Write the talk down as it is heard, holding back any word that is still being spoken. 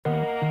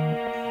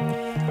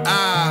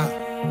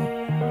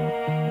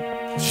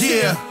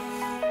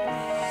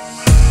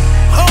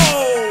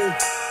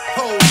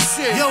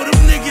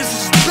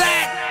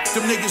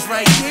Them niggas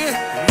right here,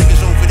 them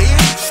niggas over there.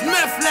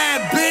 Smith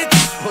Lab, bitch.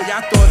 Oh, y'all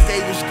thought they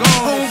was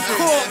gone. Home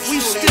court, we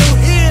still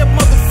here,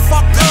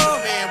 motherfucker.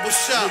 Man,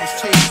 what's up?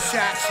 Niggas taking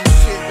shots and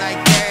shit like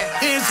that.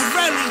 Here's a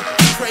rally.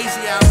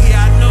 Crazy out here,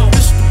 I know.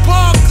 Mr.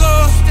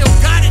 Parker, still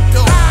got it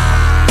though.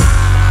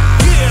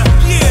 Yeah,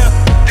 yeah.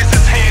 This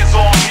is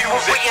hands-on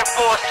music.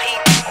 Reinforced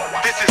heat.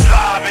 This is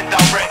live and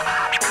direct.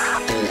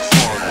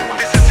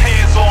 This is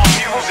hands-on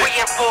music.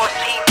 Reinforced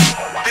heat.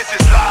 This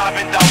is live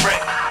and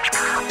direct.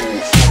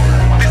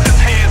 This is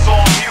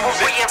hands-on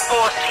music.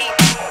 Reinforced heat.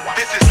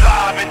 This is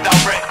live and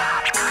direct.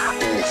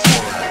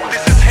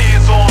 This is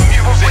hands-on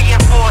music.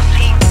 Reinforced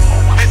heat.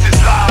 This is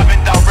live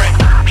and direct.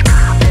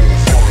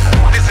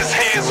 This is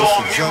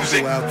hands-on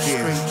music. Out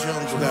here,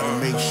 gotta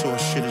make sure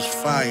shit is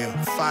fire.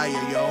 Fire,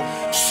 yo.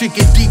 Shit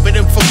get deeper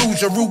than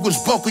Fallujah.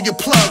 Ruger's bulk of your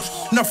plugs.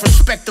 Enough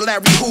respect to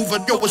Larry Hoover.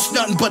 Yo, it's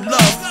nothing but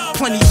love.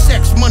 Plenty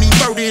sex, money,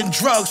 murder, and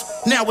drugs.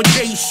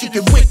 Nowadays, shit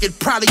get wicked.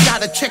 Probably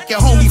gotta check your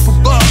homie for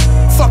bugs.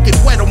 Fucking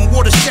wet them,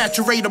 water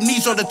saturate them.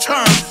 These are the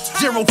terms.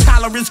 Zero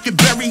tolerance, get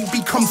buried,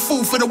 become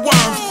food for the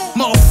worms.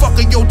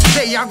 Motherfucker, yo,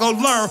 today I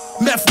gon' learn.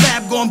 Meth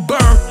lab gon'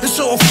 burn. It's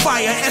all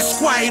fire,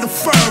 Esquire the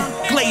firm.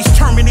 Glaze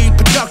terminate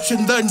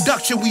production, the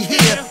induction we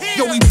hear.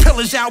 Yo, we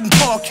pillars out in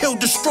Park Hill,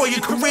 destroy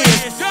your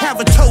careers. Have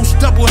a toast,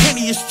 double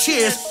Henny as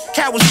cheers.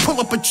 Cowards pull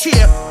up a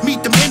chair,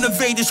 meet them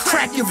innovators,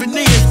 crack your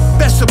veneers.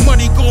 Best of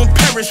money gon'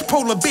 perish,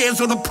 polar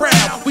bears on the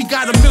prowl. We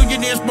got a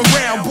millionaire's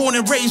morale, born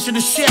and raised in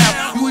the shout.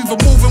 You either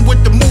moving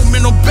with the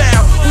movement or bow.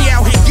 We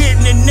out here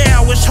getting it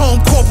now, it's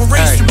home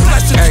corporation.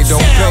 Hey,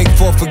 don't beg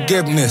for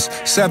forgiveness.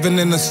 7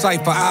 in the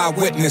cipher,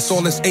 eyewitness.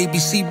 All this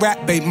ABC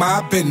rap ain't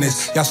my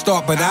business. Y'all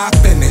start, but I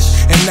finish.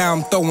 And now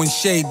I'm throwing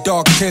shade,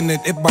 dark tinted.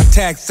 If my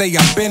tags say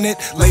I've been it,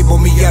 label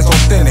me as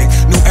authentic.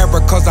 New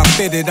era cause I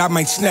fit it, I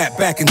might snap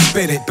back and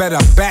spit it. Better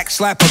back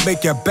slap or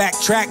make your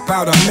backtrack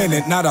about a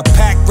minute. Not a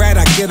pack rat,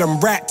 I get them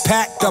rat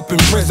packed up in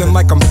prison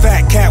like I'm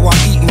Fat Cat while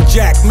eating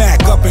Jack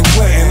Mac up in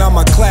Clinton. I'm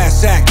a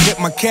class act, get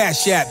my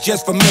cash app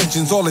just for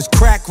mentions. All this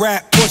crack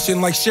rap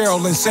pushing like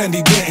Cheryl and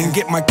Sandy didn't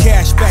get my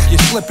cash back. You're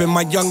slipping,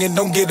 my youngin'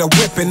 don't get a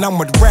whipping. I'm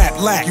with rap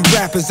lack, you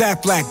rappers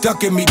act black,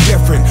 ducking me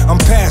different. I'm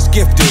past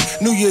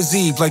gifted, New Year's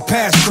Eve like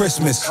past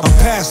Christmas. I'm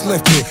past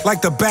lifted,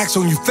 like the backs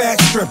on you fat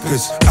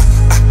strippers.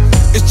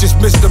 It's just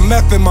Mr.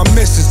 Meth and my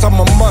missus. I'm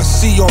a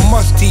must-see on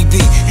Must TV.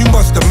 You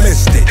must have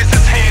missed it. This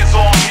is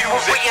hands-on music.